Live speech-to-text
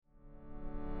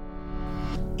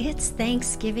It's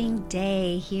Thanksgiving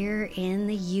Day here in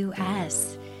the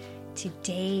U.S.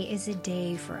 Today is a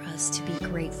day for us to be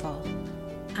grateful.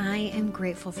 I am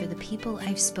grateful for the people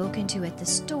I've spoken to at the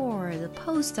store, the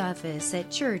post office,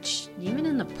 at church, even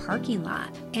in the parking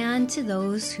lot, and to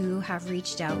those who have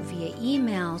reached out via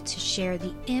email to share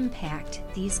the impact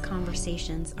these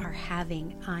conversations are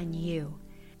having on you.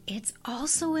 It's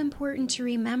also important to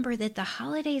remember that the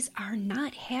holidays are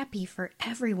not happy for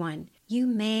everyone. You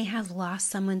may have lost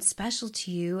someone special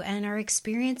to you and are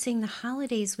experiencing the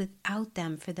holidays without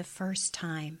them for the first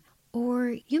time.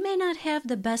 Or you may not have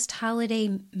the best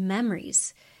holiday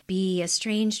memories, be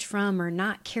estranged from or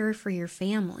not care for your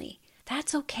family.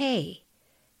 That's okay.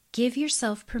 Give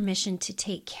yourself permission to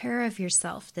take care of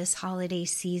yourself this holiday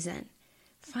season.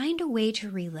 Find a way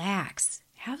to relax.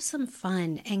 Have some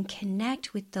fun and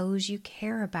connect with those you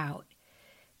care about.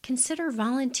 Consider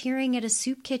volunteering at a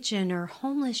soup kitchen or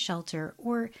homeless shelter,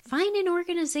 or find an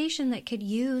organization that could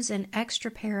use an extra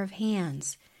pair of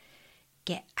hands.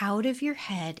 Get out of your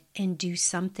head and do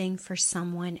something for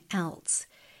someone else.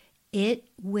 It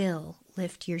will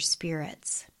lift your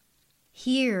spirits.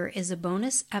 Here is a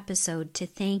bonus episode to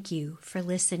thank you for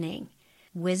listening.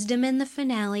 Wisdom in the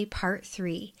Finale Part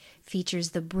 3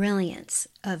 features the brilliance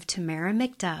of Tamara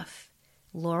McDuff,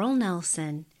 Laurel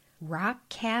Nelson, Rock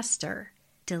Castor,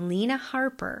 Delina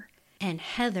Harper, and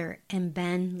Heather and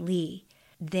Ben Lee.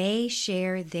 They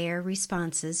share their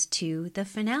responses to the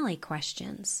finale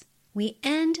questions. We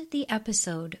end the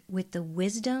episode with the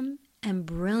wisdom and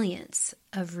brilliance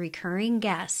of recurring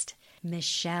guest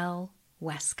Michelle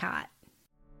Westcott.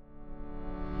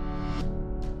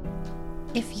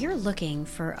 If you're looking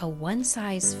for a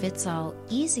one-size-fits-all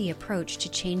easy approach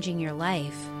to changing your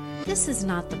life, this is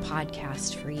not the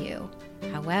podcast for you.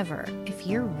 However, if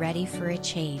you're ready for a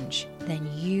change, then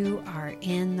you are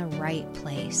in the right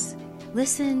place.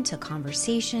 Listen to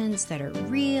conversations that are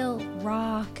real,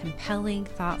 raw, compelling,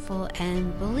 thoughtful,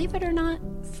 and believe it or not,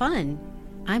 fun.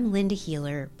 I'm Linda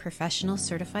Healer, professional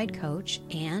certified coach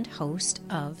and host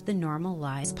of the Normal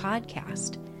Lives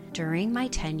podcast. During my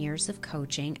 10 years of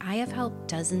coaching, I have helped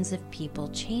dozens of people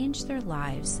change their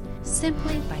lives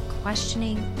simply by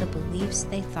questioning the beliefs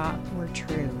they thought were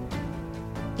true.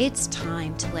 It's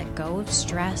time to let go of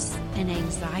stress and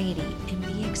anxiety and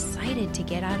be excited to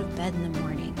get out of bed in the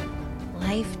morning.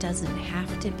 Life doesn't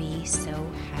have to be so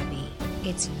heavy.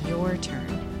 It's your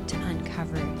turn to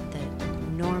uncover the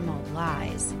normal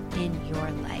lies in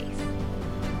your life.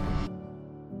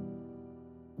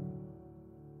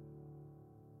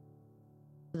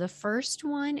 The first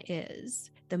one is,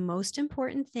 the most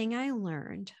important thing I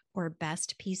learned or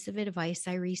best piece of advice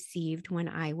I received when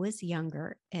I was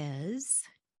younger is...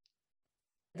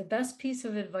 The best piece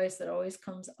of advice that always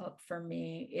comes up for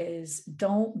me is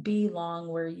don't belong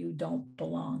where you don't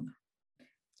belong.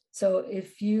 So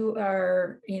if you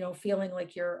are, feeling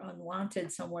like you're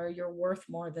unwanted somewhere, you're worth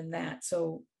more than that.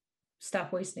 So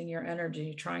stop wasting your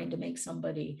energy trying to make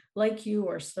somebody like you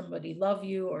or somebody love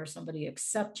you or somebody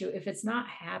accept you. If it's not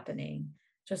happening,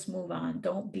 just move on.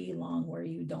 Don't belong where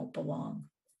you don't belong.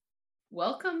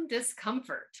 Welcome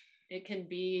discomfort. It can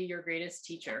be your greatest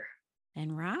teacher.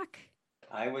 And Rock?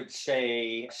 I would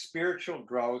say spiritual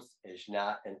growth is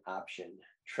not an option.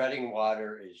 Treading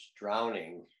water is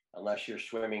drowning. Unless you're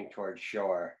swimming towards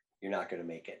shore, you're not going to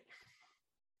make it.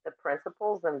 The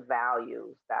principles and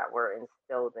values that were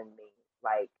instilled in me,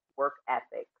 like work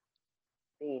ethic,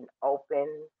 being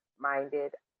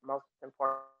open-minded, most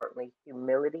importantly,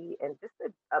 humility, and just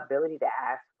the ability to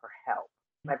ask for help.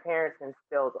 My parents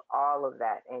instilled all of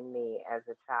that in me as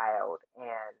a child,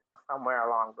 and somewhere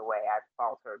along the way, I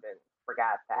faltered and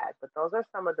forgot that. But those are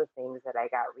some of the things that I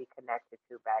got reconnected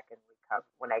to back in recovery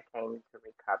when I came to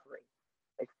recovery,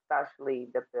 especially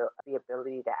the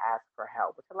ability to ask for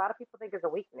help, which a lot of people think is a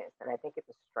weakness, and I think it's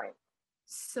a strength.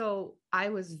 So I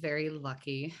was very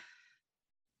lucky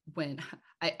when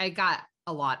I got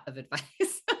a lot of advice.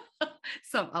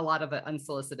 A lot of it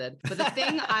unsolicited. But the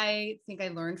thing I think I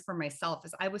learned for myself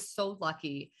is I was so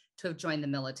lucky to have joined the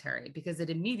military, because it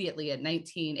immediately at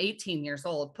 18 years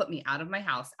old, put me out of my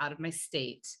house, out of my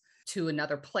state, to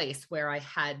another place where I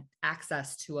had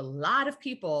access to a lot of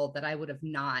people that I would have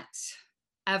not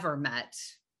ever met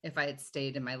if I had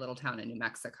stayed in my little town in New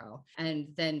Mexico. And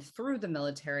then through the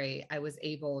military, I was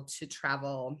able to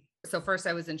travel. So first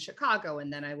I was in Chicago,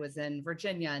 and then I was in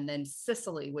Virginia, and then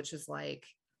Sicily, which is like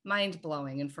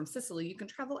mind-blowing. And from Sicily, you can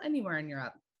travel anywhere in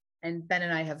Europe. And Ben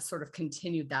and I have sort of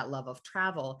continued that love of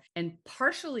travel. And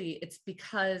partially it's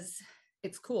because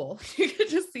it's cool. You can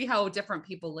just see how different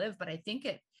people live. But I think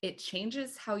it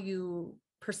changes how you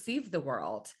perceive the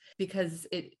world, because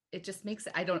it just makes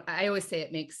it, I always say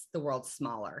it makes the world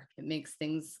smaller. It makes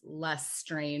things less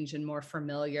strange and more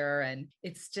familiar. And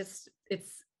it's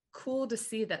cool to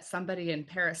see that somebody in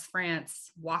Paris,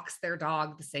 France walks their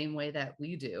dog the same way that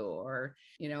we do, or,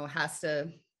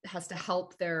 has to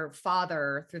help their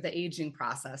father through the aging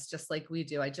process, just like we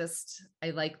do. I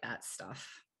like that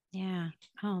stuff. Yeah.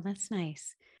 Oh, that's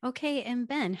nice. Okay. And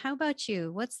Ben, how about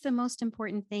you? What's the most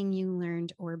important thing you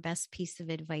learned or best piece of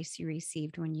advice you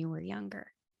received when you were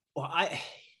younger? Well, I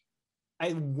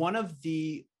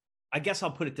guess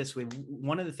I'll put it this way.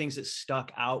 One of the things that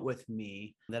stuck out with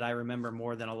me that I remember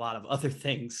more than a lot of other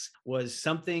things was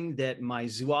something that my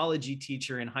zoology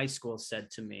teacher in high school said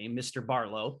to me, Mr.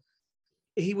 Barlow.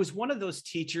 He was one of those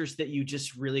teachers that you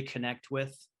just really connect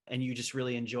with and you just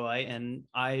really enjoy. And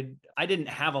I didn't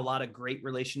have a lot of great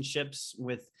relationships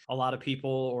with a lot of people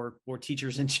or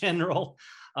teachers in general,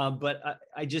 but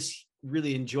I just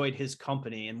really enjoyed his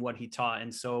company and what he taught.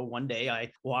 And so one day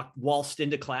I waltzed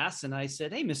into class and I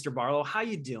said, "Hey, Mr. Barlow, how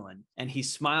you doing?" And he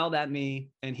smiled at me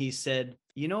and he said,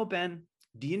 "Ben,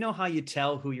 do you know how you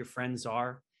tell who your friends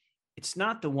are? It's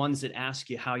not the ones that ask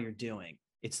you how you're doing.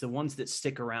 It's the ones that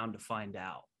stick around to find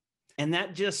out." And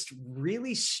that just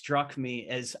really struck me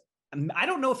as, I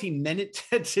don't know if he meant it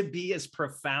to be as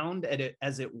profound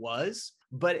as it was,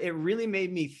 but it really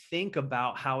made me think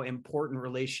about how important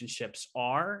relationships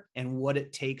are and what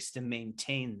it takes to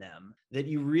maintain them, that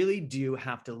you really do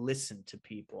have to listen to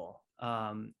people,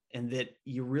 and that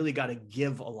you really got to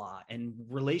give a lot. And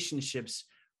relationships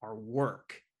are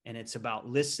work, and it's about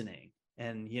listening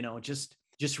and,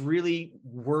 just really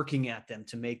working at them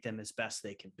to make them as best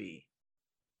they can be.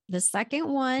 The second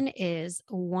one is,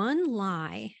 one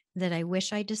lie that I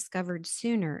wish I discovered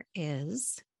sooner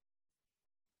is.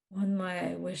 One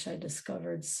lie I wish I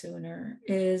discovered sooner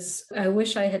is, I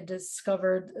wish I had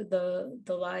discovered the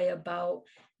lie about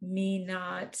me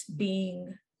not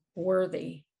being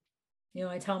worthy.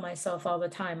 I tell myself all the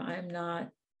time, I'm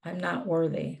not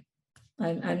worthy.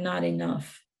 I'm not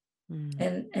enough.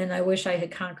 And I wish I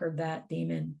had conquered that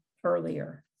demon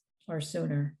earlier or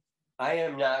sooner. I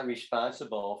am not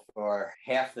responsible for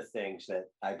half the things that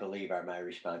I believe are my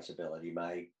responsibility.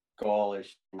 My goal is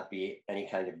to not be any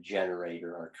kind of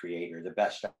generator or creator. The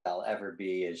best I'll ever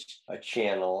be is a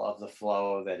channel of the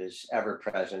flow that is ever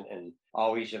present and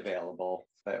always available.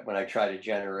 But when I try to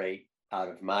generate out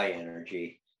of my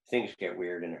energy, things get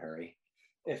weird in a hurry.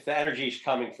 If the energy is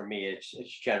coming from me, it's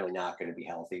generally not going to be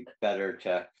healthy. Better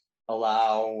to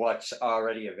allow what's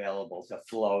already available to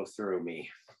flow through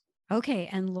me. Okay.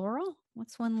 And Laurel,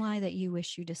 what's one lie that you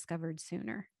wish you discovered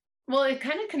sooner? Well, it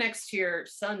kind of connects to your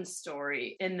son's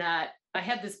story in that I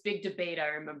had this big debate, I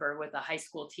remember, with a high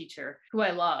school teacher who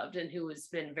I loved and who has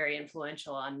been very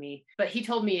influential on me. But he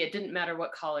told me it didn't matter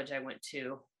what college I went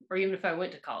to, or even if I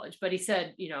went to college. But he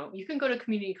said, you can go to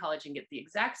community college and get the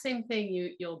exact same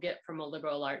thing you'll get from a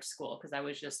liberal arts school, because I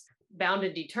was just bound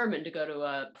and determined to go to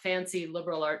a fancy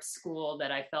liberal arts school that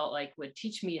I felt like would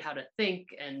teach me how to think.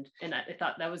 And I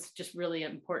thought that was just really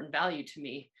an important value to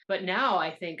me. But now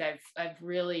I think I've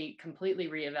really completely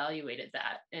reevaluated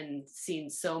that and seen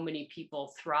so many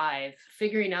people thrive,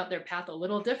 figuring out their path a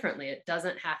little differently. It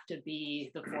doesn't have to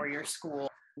be the 4-year school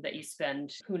that you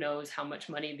spend who knows how much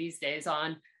money these days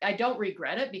on. I don't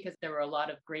regret it because there were a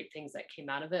lot of great things that came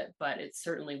out of it, but it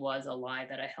certainly was a lie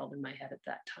that I held in my head at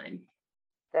that time.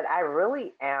 That I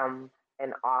really am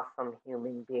an awesome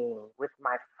human being with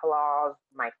my flaws,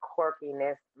 my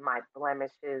quirkiness, my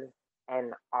blemishes,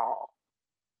 and all.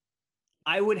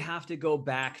 I would have to go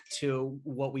back to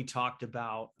what we talked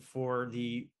about for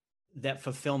that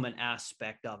fulfillment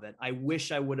aspect of it. I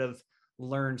wish I would have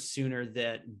learned sooner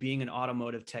that being an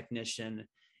automotive technician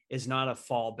is not a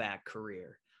fallback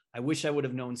career. I wish I would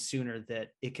have known sooner that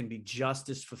it can be just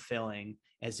as fulfilling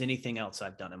as anything else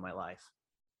I've done in my life.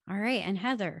 All right. And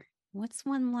Heather, what's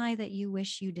one lie that you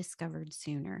wish you discovered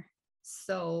sooner?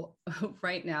 So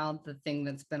right now, the thing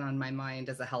that's been on my mind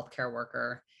as a healthcare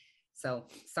worker, so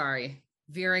sorry,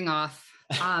 veering off,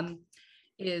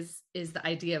 is the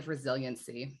idea of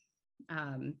resiliency.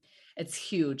 It's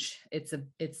huge.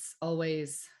 It's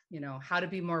always, how to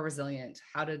be more resilient,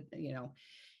 how to,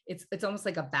 it's almost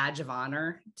like a badge of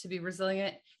honor to be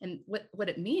resilient. And what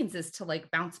it means is to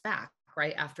bounce back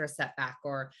right after a setback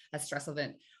or a stress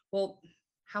event. Well,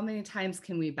 how many times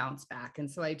can we bounce back? And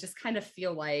so I just kind of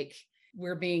feel like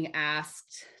we're being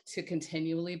asked to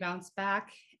continually bounce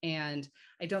back. And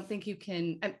I don't think you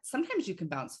can, and sometimes you can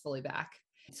bounce fully back.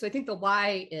 So I think the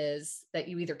lie is that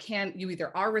you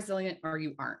either are resilient or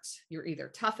you aren't. You're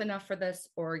either tough enough for this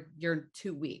or you're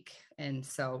too weak. And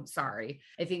so, sorry,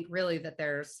 I think really that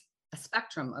there's a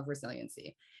spectrum of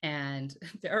resiliency. And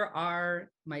there are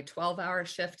my 12-hour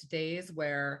shift days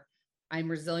where I'm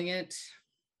resilient,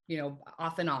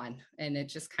 off and on. And it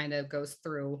just kind of goes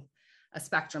through a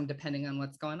spectrum depending on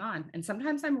what's going on. And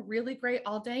sometimes I'm really great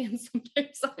all day and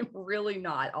sometimes I'm really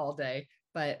not all day.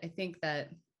 But I think that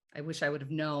I wish I would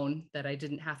have known that I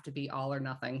didn't have to be all or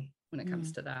nothing when it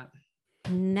comes to that.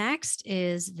 Next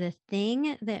is the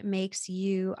thing that makes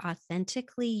you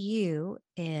authentically you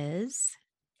is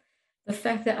the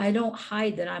fact that I don't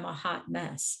hide that I'm a hot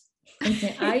mess.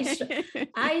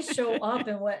 I show up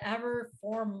in whatever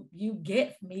form you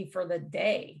get me for the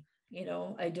day.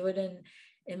 I do it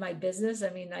in my business. I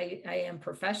mean, I am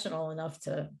professional enough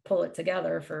to pull it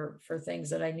together for things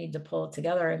that I need to pull it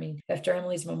together. I mean, after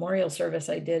Emily's memorial service,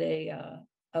 I did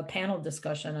a panel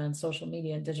discussion on social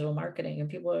media and digital marketing, and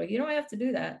people are like, you don't have to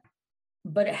do that,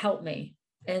 but it helped me.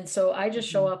 And so I just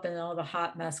show up in all the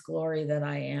hot mess glory that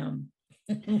I am,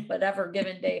 whatever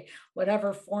given day,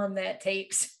 whatever form that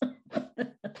takes.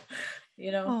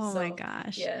 Oh my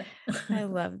gosh. Yeah. I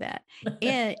love that.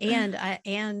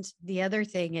 And the other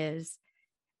thing is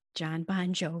John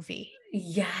Bon Jovi.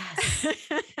 Yes.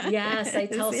 Yes. I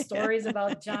tell stories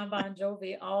about John Bon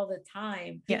Jovi all the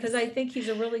time because I think he's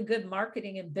a really good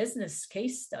marketing and business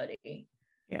case study.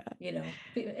 Yeah.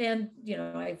 And,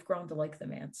 I've grown to like the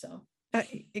man. So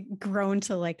grown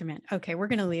to like the man. Okay. We're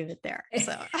going to leave it there.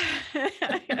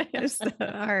 So,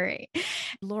 all right,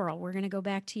 Laurel, we're going to go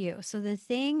back to you. So the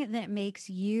thing that makes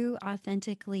you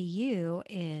authentically you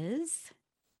is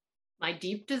my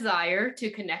deep desire to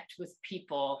connect with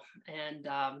people and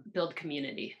build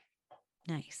community.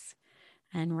 Nice.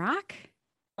 And Rock?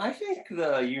 I think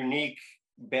the unique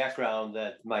background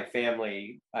that my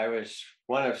family, I was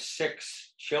one of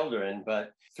 6 children,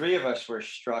 but 3 of us were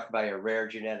struck by a rare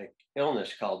genetic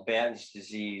illness called Batten's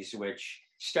disease, which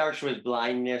starts with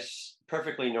blindness,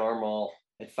 perfectly normal.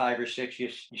 At 5 or 6, you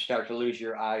start to lose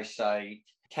your eyesight.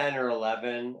 10 or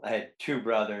 11, I had 2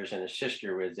 brothers and a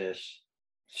sister with this.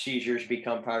 Seizures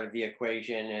become part of the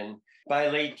equation. And by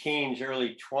late teens,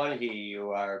 early 20,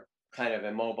 you are kind of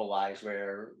immobilized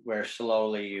where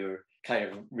slowly you kind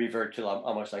of revert to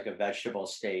almost like a vegetable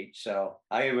state. So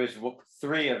I was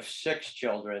 3 of 6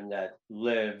 children that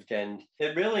lived, and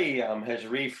it really has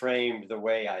reframed the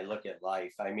way I look at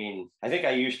life. I mean, I think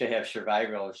I used to have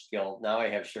survivalist guilt. Now I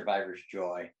have survivor's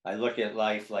joy. I look at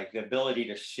life like the ability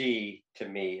to see to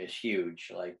me is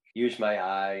huge. Like use my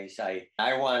eyes. I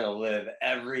want to live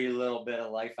every little bit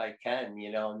of life I can,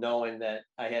 knowing that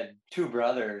I had 2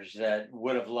 brothers that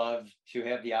would have loved to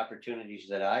have the opportunities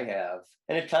that I have.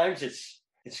 And at times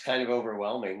it's kind of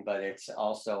overwhelming, but it's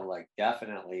also like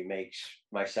definitely makes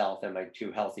myself and my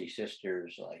 2 healthy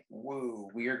sisters like, woo,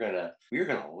 we're gonna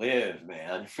live,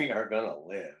 man. We are gonna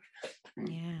live.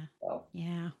 Yeah. So.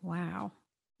 Yeah. Wow.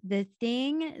 The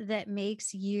thing that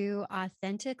makes you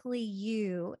authentically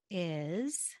you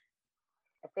is?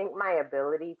 I think my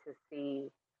ability to see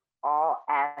all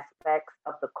aspects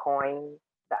of the coin,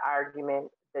 the argument,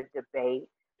 the debate,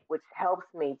 which helps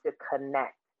me to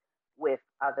connect with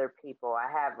other people.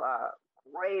 I have a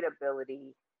great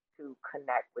ability to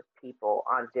connect with people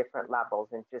on different levels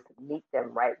and just meet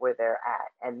them right where they're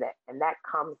at. And that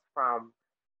comes from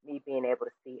me being able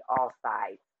to see all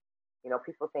sides.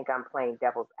 People think I'm playing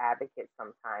devil's advocate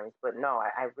sometimes, but no,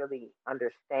 I really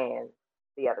understand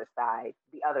the other side.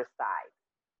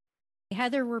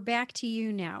 Heather, we're back to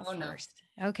you now first.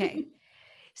 No. Okay.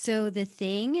 So the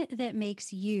thing that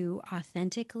makes you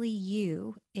authentically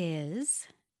you is?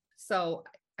 So,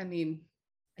 I mean,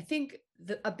 I think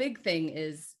a big thing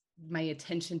is my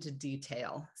attention to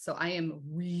detail. So I am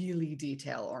really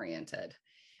detail oriented.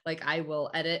 Like I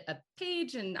will edit a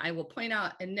page and I will point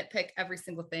out and nitpick every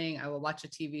single thing. I will watch a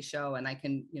TV show and I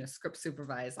can, script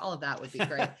supervise. All of that would be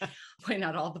great. Point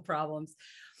out all the problems.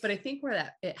 But I think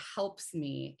where it helps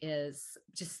me is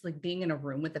just like being in a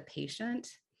room with a patient.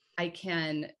 I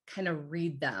can kind of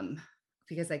read them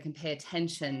because I can pay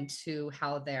attention to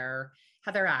how they're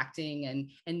acting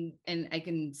and I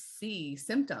can see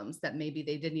symptoms that maybe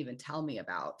they didn't even tell me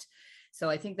about.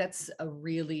 So I think that's a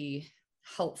really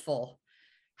helpful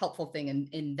thing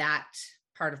in that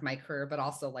part of my career, but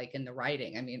also like in the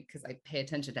writing. I mean, because I pay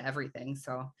attention to everything.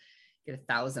 So I get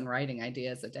 1,000 writing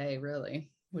ideas a day,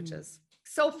 really, which is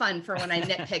so fun for when I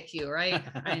nitpick you, right?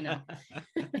 I know.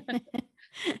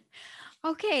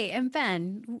 Okay. And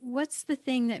Ben, what's the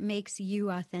thing that makes you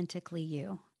authentically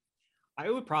you? I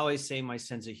would probably say my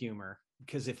sense of humor,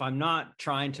 because if I'm not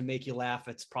trying to make you laugh,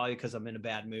 it's probably because I'm in a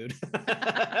bad mood.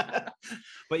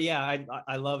 But yeah,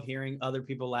 I love hearing other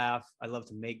people laugh. I love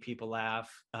to make people laugh.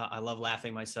 I love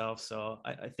laughing myself. So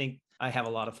I think I have a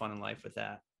lot of fun in life with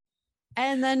that.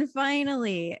 And then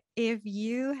finally, if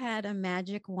you had a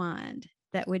magic wand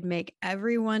that would make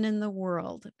everyone in the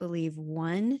world believe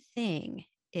one thing,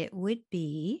 it would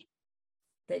be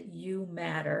that you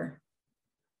matter.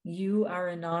 You are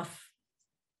enough,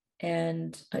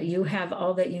 and you have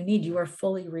all that you need. You are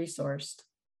fully resourced.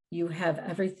 You have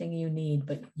everything you need,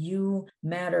 but you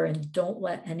matter, and don't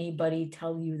let anybody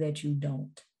tell you that you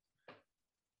don't.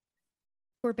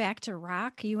 we're back to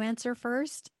Rock. You answer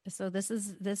first. So this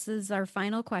is our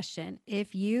final question.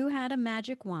 If you had a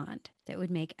magic wand that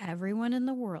would make everyone in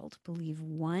the world believe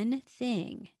one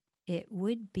thing, it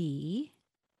would be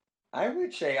I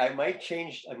would say I might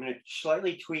change. I'm going to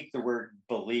slightly tweak the word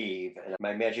believe, and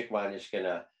my magic wand is going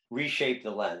to reshape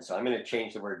the lens. So I'm going to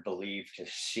change the word believe to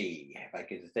see.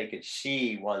 If they could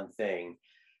see one thing,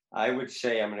 I would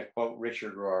say, I'm going to quote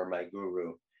Richard Rohr, my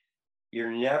guru: "You're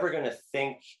never going to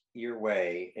think your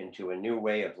way into a new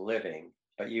way of living,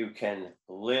 but you can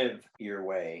live your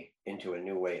way into a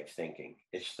new way of thinking.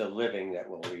 It's the living that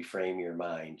will reframe your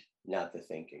mind, not the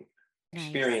thinking." Nice.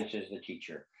 Experience is the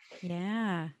teacher.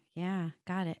 Yeah,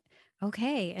 got it.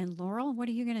 Okay, and Laurel, what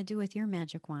are you going to do with your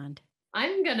magic wand?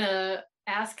 I'm going to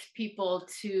ask people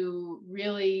to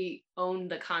really own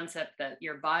the concept that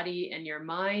your body and your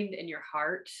mind and your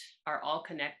heart are all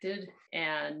connected,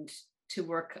 and to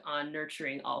work on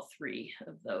nurturing all three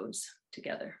of those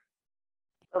together.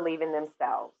 Believe in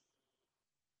themselves.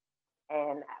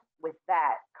 And with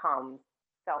that comes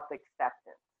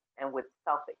self-acceptance. And with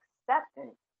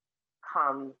self-acceptance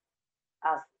comes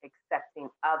us accepting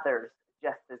others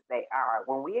just as they are.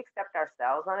 When we accept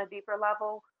ourselves on a deeper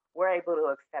level, we're able to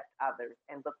accept others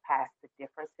and look past the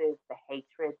differences, the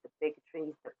hatred, the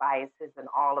bigotries, the biases, and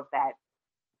all of that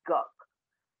gunk.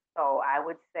 So I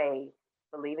would say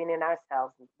believing in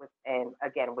ourselves, and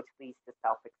again, which leads to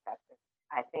self-acceptance.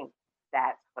 I think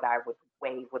that's what I would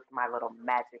wave with my little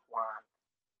magic wand.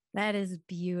 That is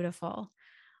beautiful.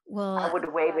 Well, I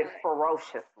would wave it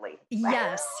ferociously.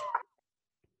 Yes.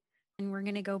 And we're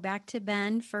going to go back to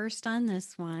Ben first on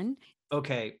this one.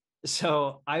 Okay.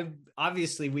 So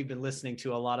we've been listening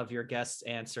to a lot of your guests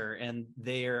answer, and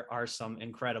there are some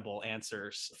incredible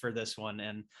answers for this one.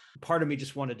 And part of me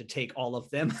just wanted to take all of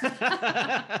them,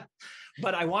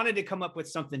 but I wanted to come up with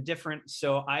something different.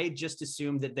 So I just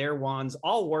assumed that their wands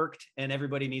all worked and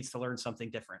everybody needs to learn something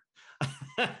different.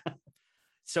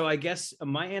 So I guess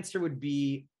my answer would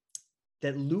be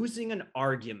that losing an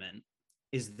argument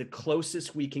is the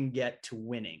closest we can get to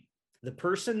winning. The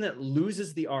person that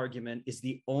loses the argument is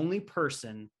the only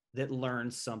person that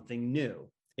learns something new.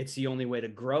 It's the only way to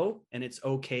grow, and it's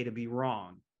okay to be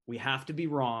wrong. We have to be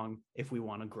wrong if we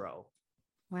want to grow.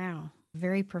 Wow,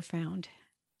 very profound.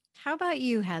 How about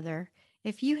you, Heather?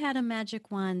 If you had a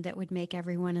magic wand that would make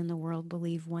everyone in the world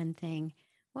believe one thing,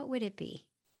 what would it be?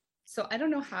 So I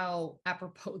don't know how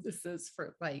apropos this is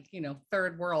for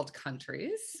third world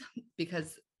countries,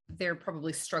 because they're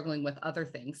probably struggling with other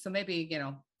things. So maybe,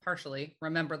 partially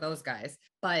remember those guys.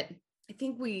 But I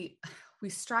think we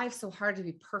strive so hard to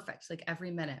be perfect. Like every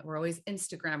minute, we're always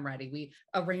Instagram ready. We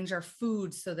arrange our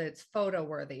food so that it's photo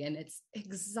worthy, and it's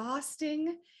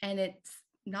exhausting and it's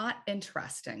not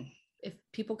interesting. If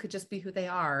people could just be who they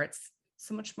are, it's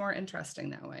so much more interesting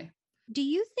that way. Do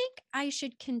you think I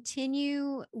should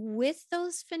continue with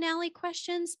those finale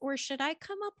questions, or should I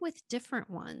come up with different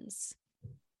ones?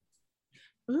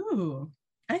 Ooh,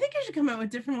 I think I should come up with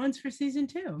different ones for season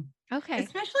 2. Okay.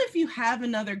 Especially if you have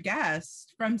another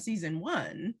guest from season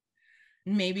 1.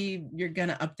 Maybe you're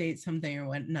gonna update something or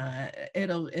whatnot.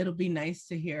 It'll be nice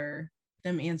to hear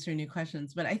them answer new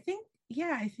questions. But I think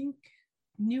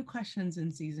new questions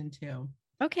in season 2.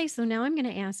 Okay, so now I'm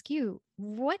going to ask you,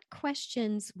 what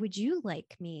questions would you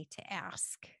like me to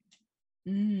ask?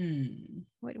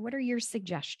 What are your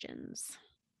suggestions?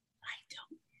 I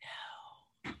don't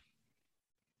know.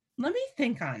 Let me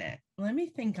think on it.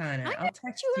 I'll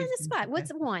text you on the spot.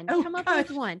 What's one? Oh, Come up gosh.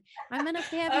 with one. I'm going to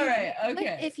have All you. right. Okay.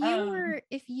 Like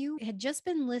if you had just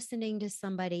been listening to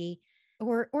somebody,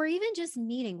 or even just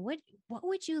meeting, what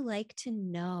would you like to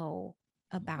know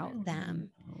about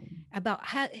them? About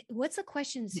what's a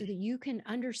question so that you can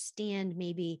understand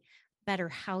maybe better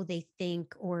how they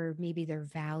think, or maybe their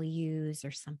values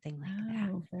or something like that.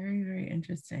 Oh, very, very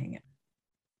interesting.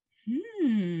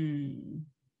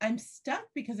 I'm stuck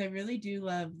because I really do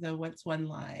love the what's one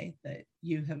lie that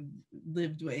you have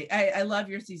lived with. I love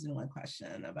your season 1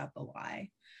 question about the lie.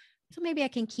 So maybe I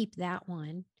can keep that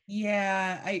one.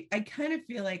 Yeah, I kind of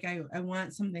feel like I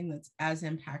want something that's as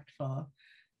impactful.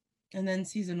 And then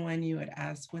season 1, you would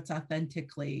ask what's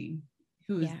authentically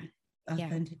you.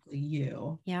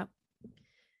 Yep.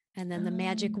 And then the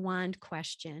magic wand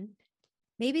question.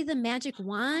 Maybe the magic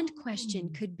wand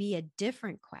question could be a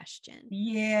different question.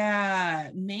 Yeah,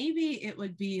 maybe it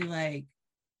would be like,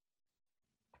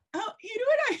 oh, you know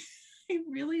what I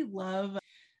really love?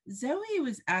 Zoe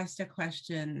was asked a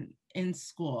question in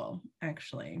school,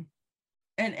 actually.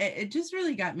 And it just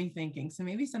really got me thinking. So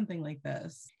maybe something like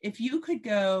this. If you could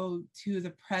go to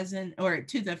the present or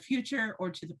to the future or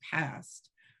to the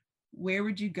past, where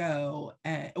would you go?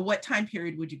 What time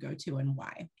period would you go to and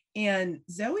why? And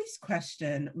Zoe's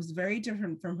question was very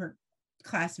different from her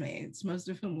classmates, most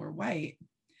of whom were white.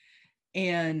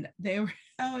 And they were,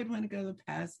 oh, I'd want to go to the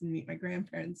past and meet my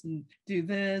grandparents and do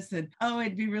this. And oh,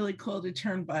 it'd be really cool to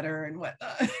churn butter and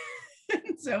whatnot.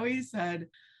 And Zoe said,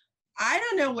 I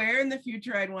don't know where in the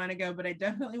future I'd want to go, but I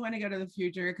definitely want to go to the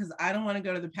future because I don't want to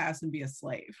go to the past and be a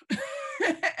slave.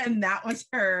 And that was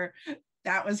her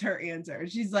answer.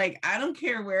 She's like, I don't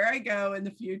care where I go in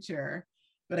the future,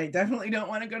 but I definitely don't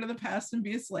want to go to the past and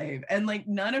be a slave. And like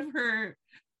none of her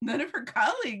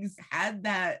colleagues had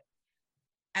that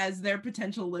as their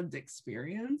potential lived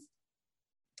experience.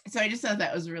 So I just thought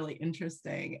that was really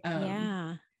interesting.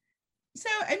 Yeah. So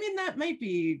I mean that might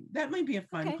be a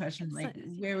fun question. Like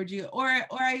where would you or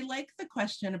I like the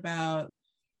question about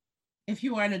if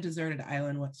you were on a deserted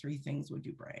island, what 3 things would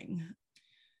you bring?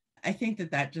 I think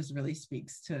that just really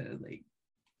speaks to like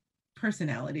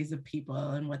personalities of people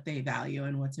and what they value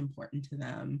and what's important to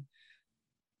them.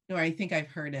 Or I think I've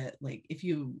heard it like if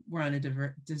you were on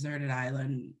a deserted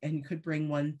island and you could bring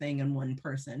one thing and one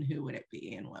person, who would it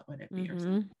be and what would it be, or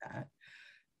something like that.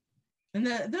 And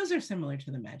those are similar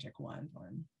to the magic wand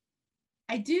one.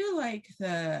 I do like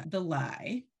the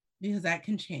lie because that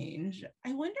can change.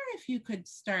 I wonder if you could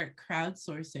start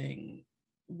crowdsourcing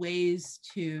ways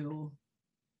to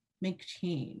make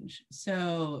change.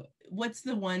 So what's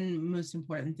the one most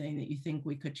important thing that you think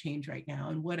we could change right now?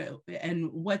 And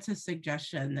what's a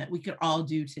suggestion that we could all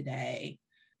do today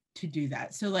to do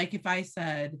that? So like if I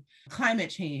said climate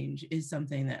change is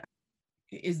something that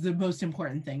is the most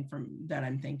important thing that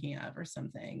I'm thinking of or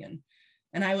something.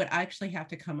 And I would actually have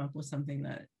to come up with something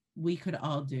that we could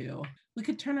all do. We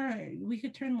could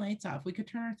turn lights off. We could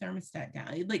turn our thermostat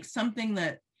down. Like something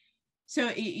that, so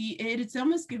it's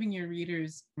almost giving your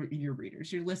listeners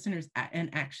an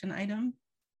action item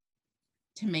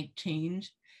to make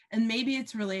change. And maybe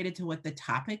it's related to what the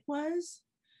topic was.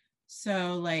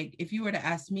 So like if you were to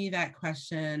ask me that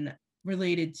question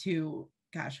related to,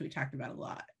 gosh, we talked about a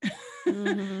lot.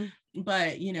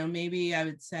 But, maybe I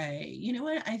would say, you know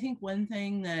what, I think one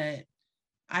thing that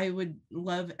I would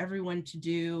love everyone to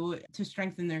do to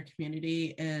strengthen their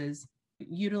community is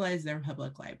utilize their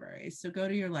public libraries. So go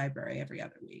to your library every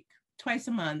other week, twice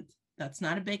a month. That's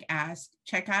not a big ask.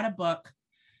 Check out a book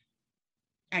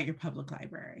at your public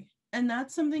library. And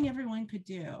that's something everyone could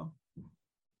do.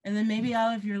 And then maybe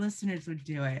all of your listeners would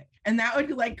do it. And that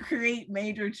would like create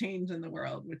major change in the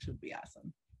world, which would be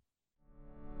awesome.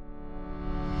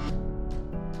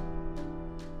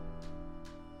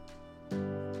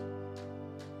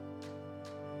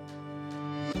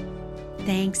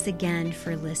 Thanks again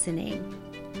for listening.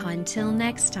 Until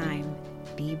next time,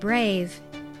 be brave,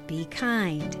 be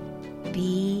kind,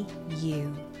 be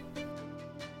you.